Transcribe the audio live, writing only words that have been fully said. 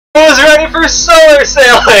ready for solar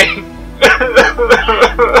sailing!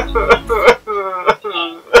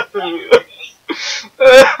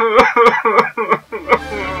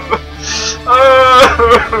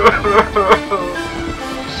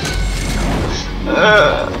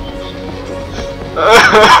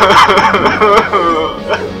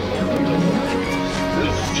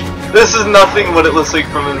 This is nothing what it looks like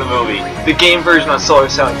from in the movie. The game version of solar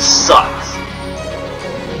sailing sucks.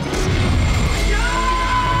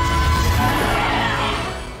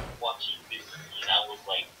 Watching this scene, I was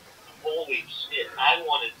like, holy shit, I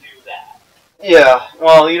want to do that. Yeah,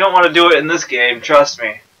 well, you don't want to do it in this game, trust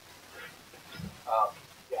me.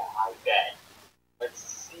 Yeah, I bet. Let's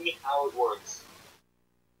see how it works.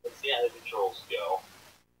 Let's see how the controls go.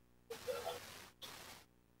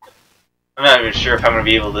 I'm not even sure if I'm going to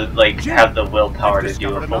be able to, like, have the willpower to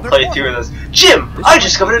do a full playthrough of this. Jim, I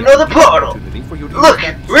discovered another portal! Look,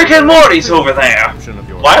 Rick and Morty's over there!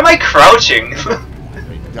 Why am I crouching?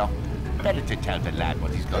 Better to tell the lad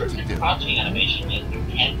what he's going to do. Crouching animation means you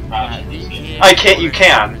can't crouch in this game. I can't, you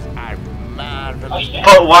can. Oh, yeah.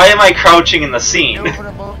 But why am I crouching in the scene?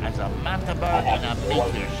 As a matador in a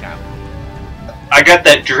meteor shop. I got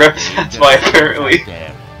that drip, that's why apparently.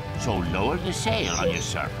 So lower the sail on your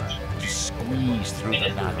surfer. Squeeze through the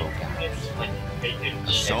narrow gaps.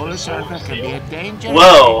 A solar surfer can be a danger.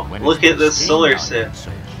 Whoa, look at this solar sail.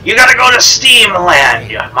 You gotta go to Steam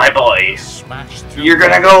Land, my boy. You're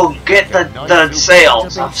gonna go get the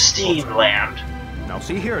sails of Steam Land. Now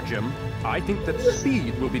see here, Jim. I think that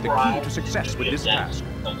speed will be the key to success with this task.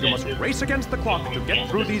 You must race against the clock to get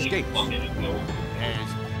through these gates.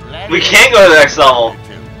 We can't go to the next level.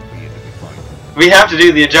 We have to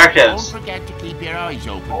do the objectives. Don't forget to keep your eyes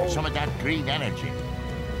open for some of that green energy.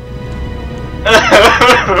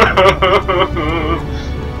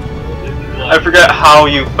 I forgot how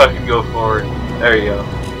you fucking go forward. There you go.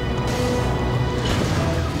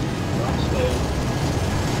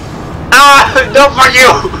 Ah! Don't fuck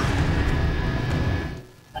you!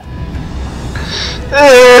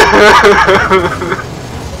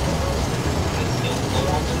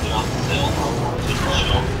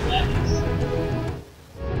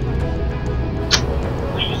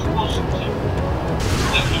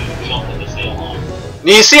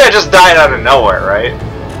 You see, I just died out of nowhere, right?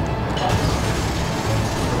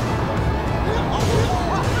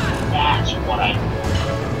 That's what I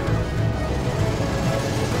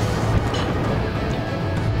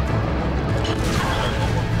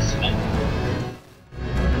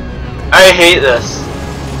hate this.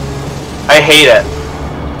 I hate it.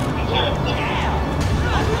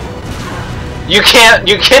 You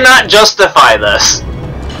cannot justify this.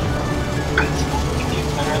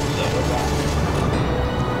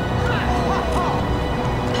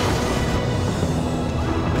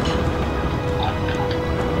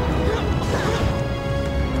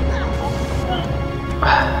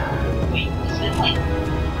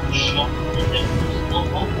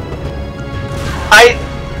 I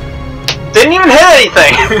didn't even hit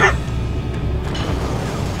anything!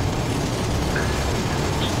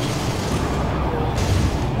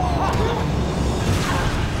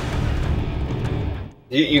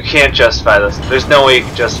 You can't justify this. There's no way you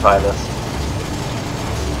can justify this.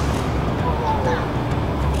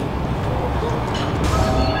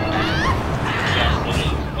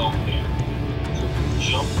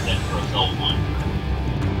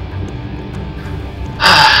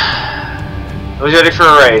 Who's ready for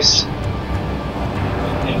a race?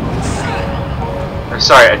 Or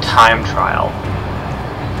sorry, a time trial.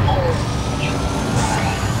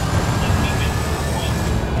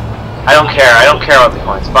 I don't care about the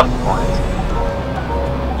coins. Fuck the coins.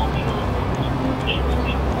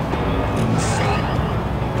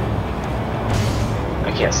 I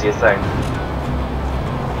can't see a thing.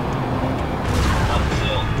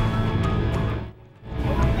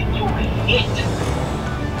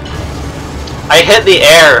 I hit the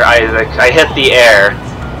air, Isaac. I hit the air.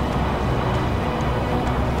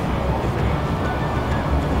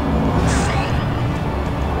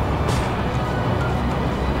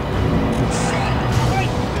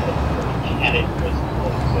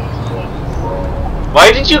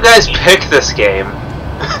 Why did you guys pick this game?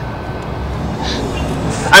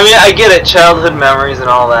 I mean, I get it, childhood memories and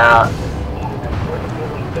all that.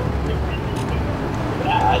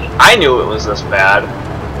 I knew it was this bad.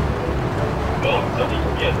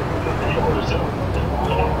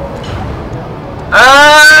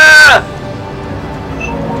 Ah!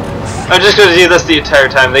 I'm just gonna do this the entire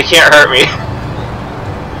time. They can't hurt me.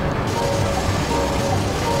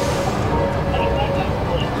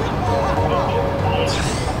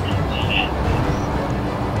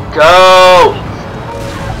 Go!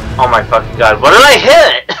 Oh my fucking god, what did I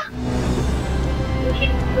hit?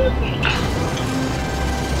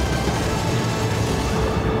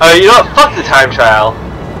 Oh, you know what? Fuck the time trial.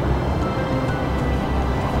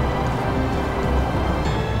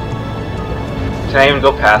 Can I even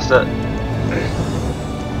go past it?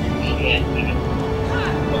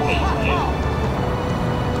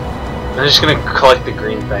 I'm just gonna collect the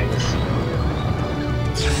green things.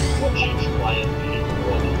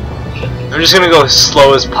 I'm just gonna go as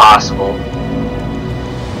slow as possible.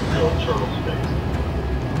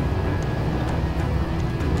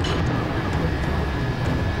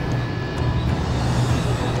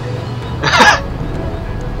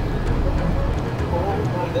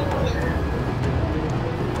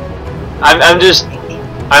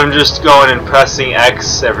 I'm just going and pressing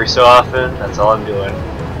X every so often. That's all I'm doing.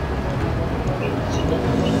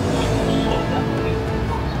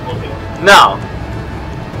 No.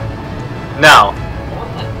 No.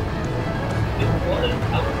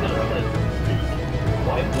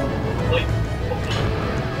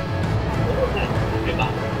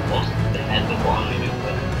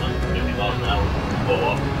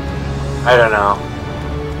 I don't know.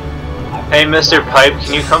 Hey, Mr. Pipe,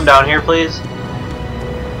 can you come down here, please?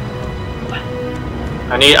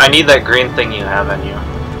 I need that green thing you have on you.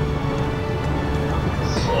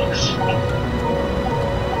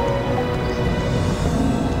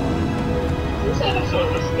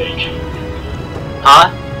 Huh?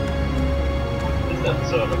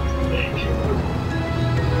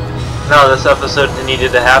 No, this episode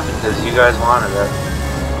needed to happen because you guys wanted it.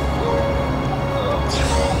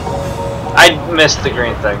 I missed the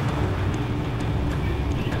green thing.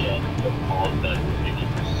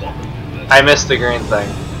 I missed the green thing.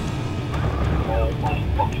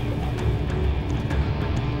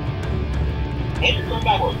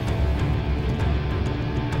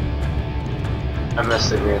 I missed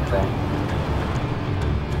the green thing.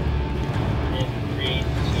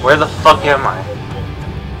 Where the fuck am I?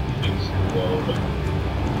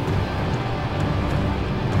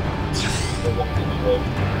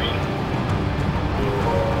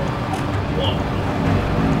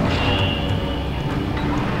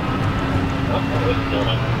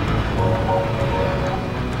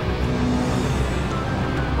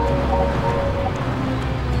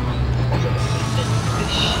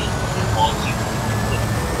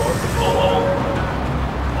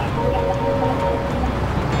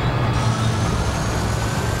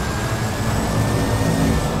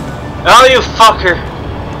 Oh, you fucker!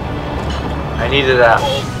 I needed that.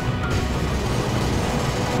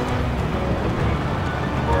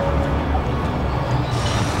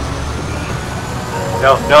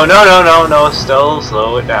 No, no, no, no, no, no, still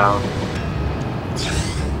slow it down.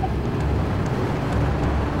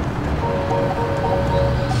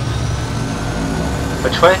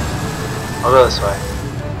 Which way? I'll go this way.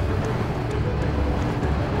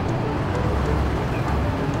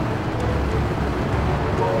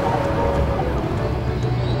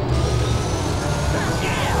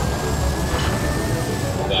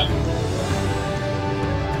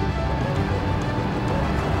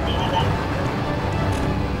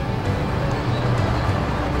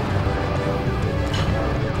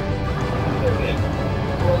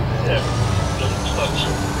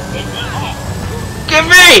 Give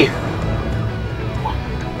me!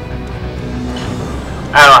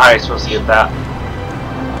 I don't know how you're supposed to get that.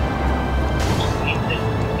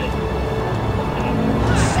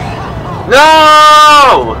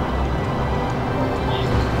 No!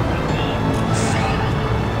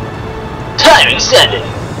 Time extended!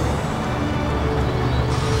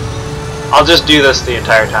 I'll just do this the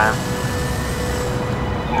entire time.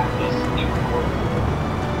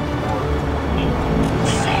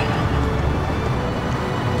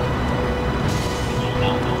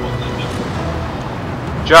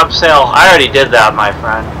 Drop sail. I already did that, my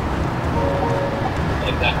friend.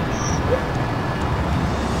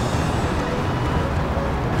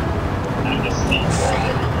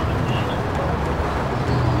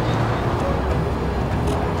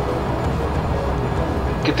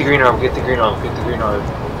 Get the green orb, get the green orb, get the green orb.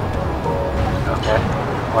 Okay.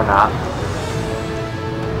 Or not.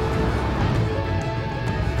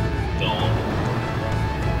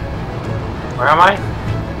 Where am I?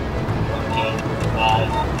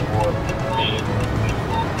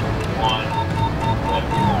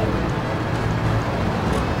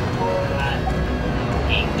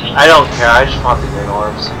 I don't care, I just want the green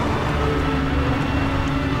orbs.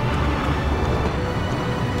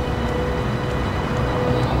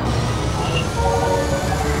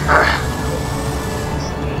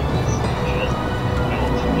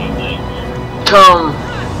 Come!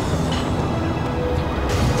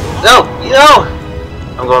 No! No!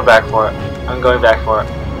 I'm going back for it. I'm going back for it.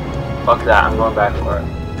 Fuck that, I'm going back for it.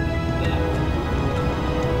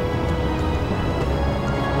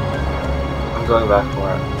 I'm going back for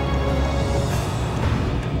it.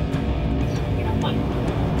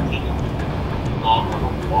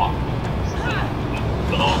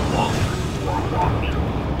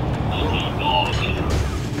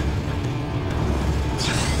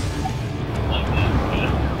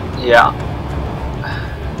 Yeah.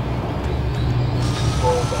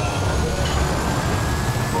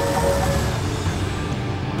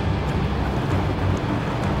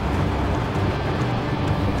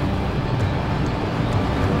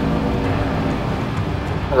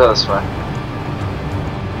 I'll go this way.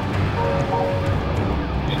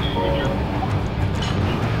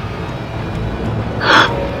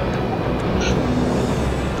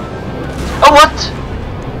 Oh, what?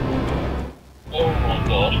 Oh my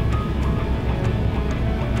god.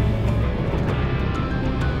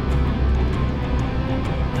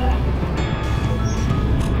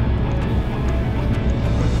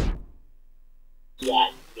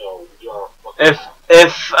 Yeah, no, you're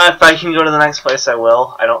If I can go to the next place, I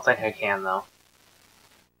will. I don't think I can though.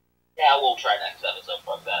 Yeah, we'll try next episode,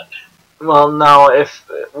 fuck that. Well, no. If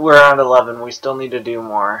we're on 11, we still need to do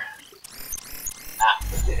more. Ah,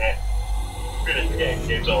 okay. Finish the game,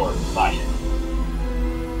 game's over. Bye.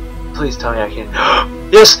 Please tell me I can.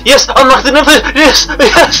 Yes, yes, unlock the new place. Yes,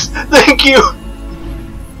 yes. Thank you.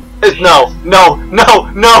 No, no, no,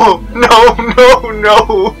 no, no, no,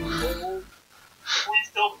 no.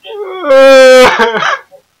 Please don't get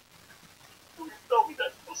Please tell me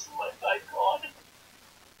that's the select icon.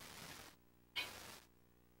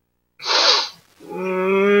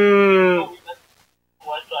 Tell me that's the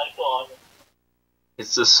select icon.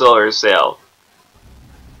 It's the solar sail.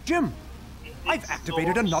 Jim, I've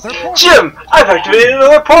activated another portal. Jim, I've activated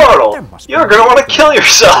another portal. There must be You're gonna want to kill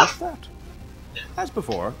yourself. As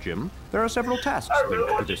before, Jim, there are several tasks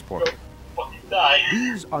linked to this portal. Fucking die.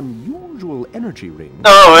 These unusual energy rings.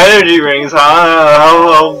 Oh, energy rings, huh?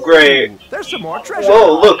 Oh, great. There's some more treasure.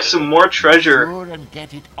 Whoa, look, some more treasure. Sure and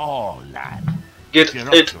get it all, lad. Get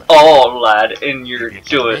it all, lad, and you're You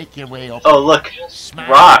can doing. make your way up. Oh, look, Smash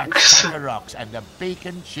rocks. and rocks, and the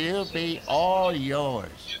beacon shall be all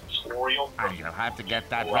yours. Tutorial. And you'll have to get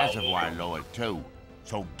that reservoir lowered too.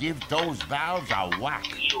 So give those valves a whack.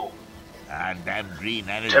 And them green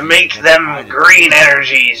energies. To make them green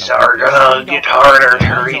energies are gonna get harder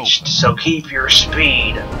to reach, so keep your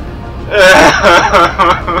speed.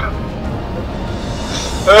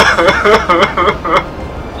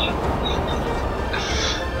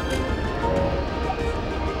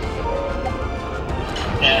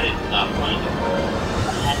 That is not right.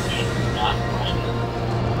 That is not right.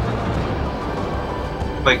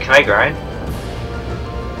 Wait, can I grind?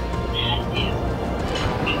 That is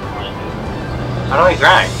right. How do I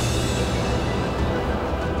grind?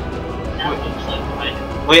 That looks like right.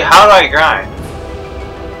 Wait, how do I grind?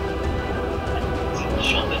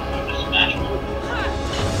 Shove it through the smash mode.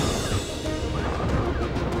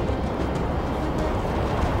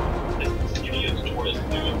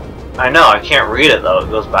 I know, I can't read it though, it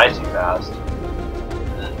goes by too fast.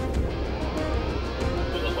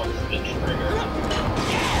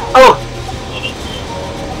 Oh!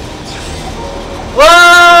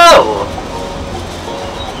 Whoa!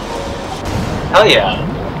 Hell yeah.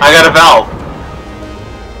 I got a valve.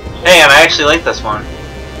 Hey, and I actually like this one.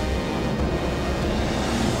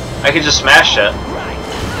 I can just smash it.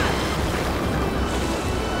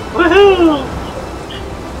 Woohoo!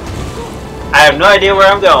 I have no idea where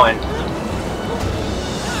I'm going.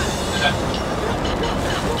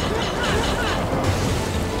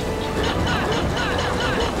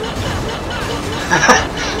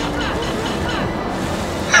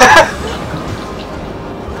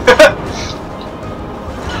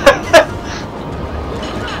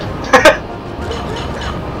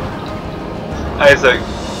 Isaac.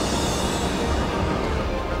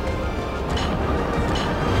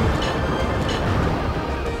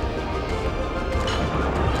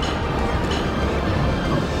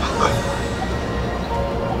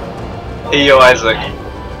 Hey yo, Isaac.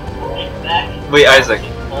 Wait, Isaac.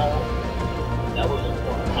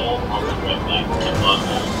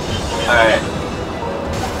 Alright.